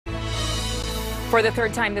For the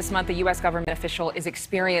third time this month, a U.S. government official is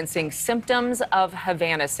experiencing symptoms of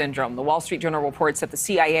Havana syndrome. The Wall Street Journal reports that the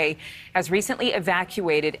CIA has recently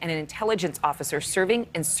evacuated an intelligence officer serving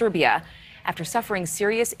in Serbia after suffering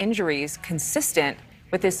serious injuries consistent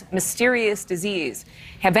with this mysterious disease.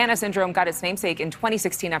 Havana syndrome got its namesake in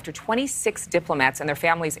 2016 after 26 diplomats and their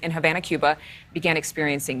families in Havana, Cuba, began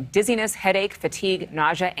experiencing dizziness, headache, fatigue,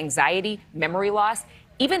 nausea, anxiety, memory loss,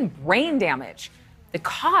 even brain damage. The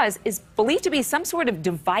cause is believed to be some sort of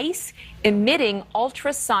device emitting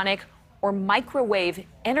ultrasonic or microwave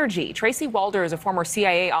energy. Tracy Walder is a former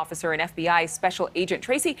CIA officer and FBI special agent.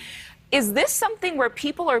 Tracy, is this something where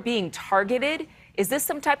people are being targeted? Is this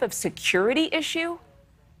some type of security issue?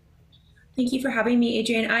 Thank you for having me,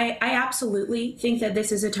 Adrian. I absolutely think that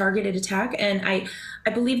this is a targeted attack, and I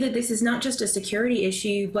believe that this is not just a security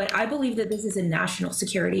issue, but I believe that this is a national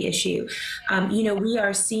security issue. We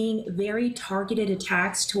are seeing very targeted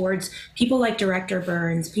attacks towards people like Director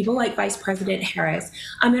Burns, people like Vice President Harris,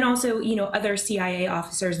 and also, other CIA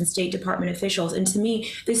officers and State Department officials. And to me,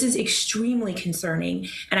 this is extremely concerning,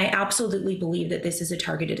 and I absolutely believe that this is a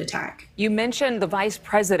targeted attack. You mentioned the Vice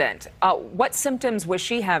President. What symptoms was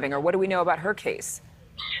she having, or what do we know about her case?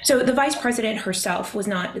 So the vice president herself was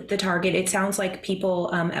not the target. It sounds like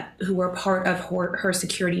people who were part of her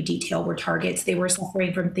security detail were targets. They were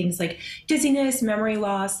suffering from things like dizziness, memory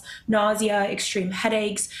loss, nausea, extreme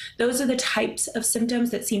headaches. Those are the types of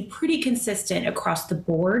symptoms that seem pretty consistent across the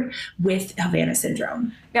board with Havana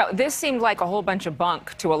syndrome. Now, this seemed like a whole bunch of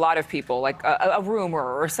bunk to a lot of people, like a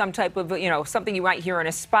rumor or some type of, something you might hear in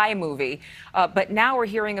a spy movie. But now we're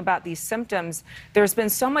hearing about these symptoms. There's been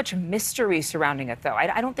so much mystery surrounding it, though.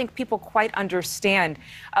 I don't think people quite understand.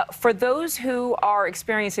 For those who are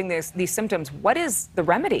experiencing these symptoms, what is the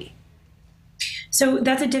remedy? So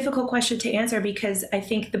that's a difficult question to answer, because I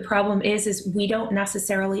think the problem is we don't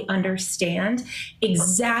necessarily understand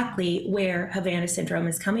exactly where Havana syndrome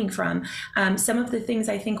is coming from. Some of the things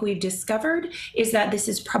I think we've discovered is that this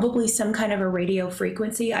is probably some kind of a radio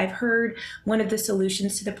frequency. I've heard one of the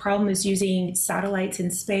solutions to the problem is using satellites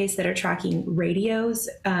in space that are tracking radio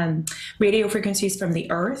frequencies from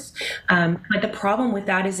the Earth. But the problem with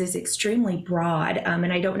that is extremely broad,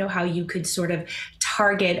 and I don't know how you could sort of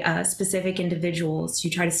target specific individuals to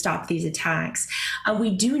try to stop these attacks. We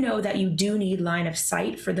do know that you do need line of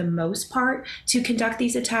sight for the most part to conduct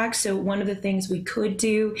these attacks. So one of the things we could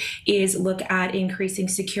do is look at increasing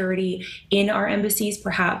security in our embassies,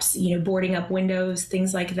 perhaps, boarding up windows,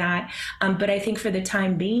 things like that. But I think for the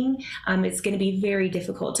time being, it's going to be very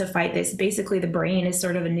difficult to fight this. Basically, the brain is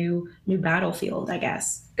sort of a new battlefield, I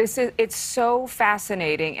guess. It's so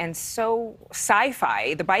fascinating and so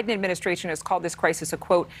sci-fi. The Biden administration has called this crisis a,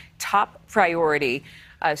 quote, top priority.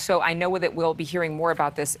 So I know that we'll be hearing more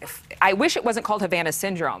about this. I wish it wasn't called Havana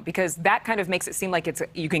syndrome, because that kind of makes it seem like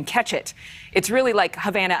you can catch it. It's really like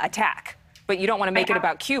Havana attack, but you don't want to make it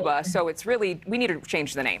about Cuba. So it's really, we need to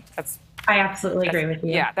change the name. I absolutely agree with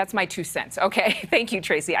you. Yeah, that's my 2 cents. Okay, thank you,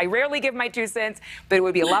 Tracy. I rarely give my 2 cents, but it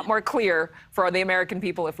would be a lot more clear for the American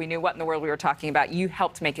people if we knew what in the world we were talking about. You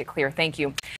helped make it clear. Thank you.